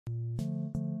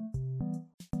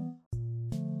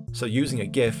so using a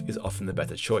GIF is often the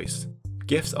better choice.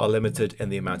 GIFs are limited in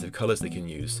the amount of colours they can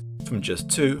use, from just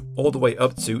 2 all the way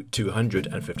up to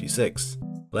 256.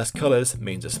 Less colours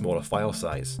means a smaller file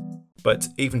size. But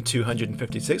even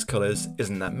 256 colours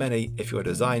isn't that many if your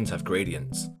designs have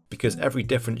gradients, because every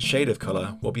different shade of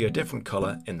colour will be a different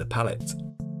colour in the palette.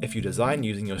 If you design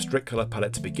using your strict colour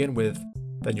palette to begin with,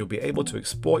 then you'll be able to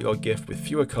export your GIF with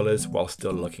fewer colours while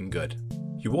still looking good.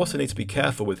 You also need to be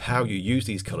careful with how you use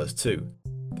these colours too.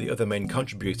 The other main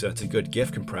contributor to good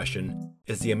GIF compression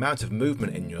is the amount of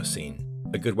movement in your scene.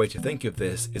 A good way to think of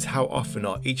this is how often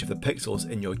are each of the pixels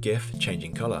in your GIF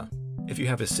changing colour. If you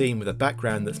have a scene with a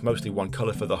background that's mostly one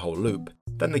colour for the whole loop,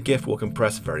 then the GIF will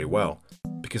compress very well,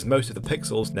 because most of the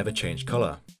pixels never change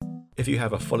colour. If you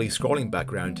have a fully scrolling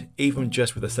background, even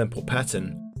just with a simple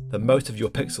pattern, then most of your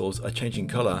pixels are changing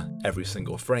colour every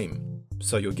single frame.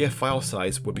 So your GIF file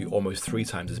size would be almost 3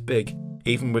 times as big,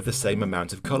 even with the same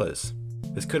amount of colours.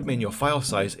 This could mean your file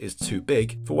size is too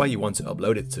big for where you want to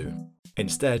upload it to.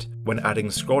 Instead, when adding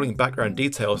scrolling background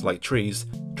details like trees,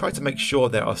 try to make sure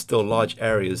there are still large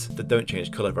areas that don't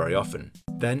change colour very often.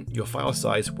 Then your file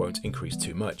size won't increase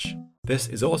too much. This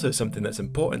is also something that's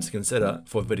important to consider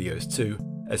for videos too,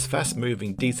 as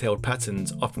fast-moving detailed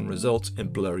patterns often result in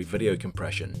blurry video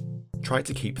compression. Try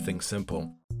to keep things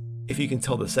simple. If you can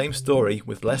tell the same story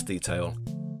with less detail,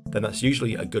 then that's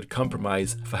usually a good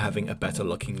compromise for having a better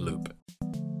looking loop.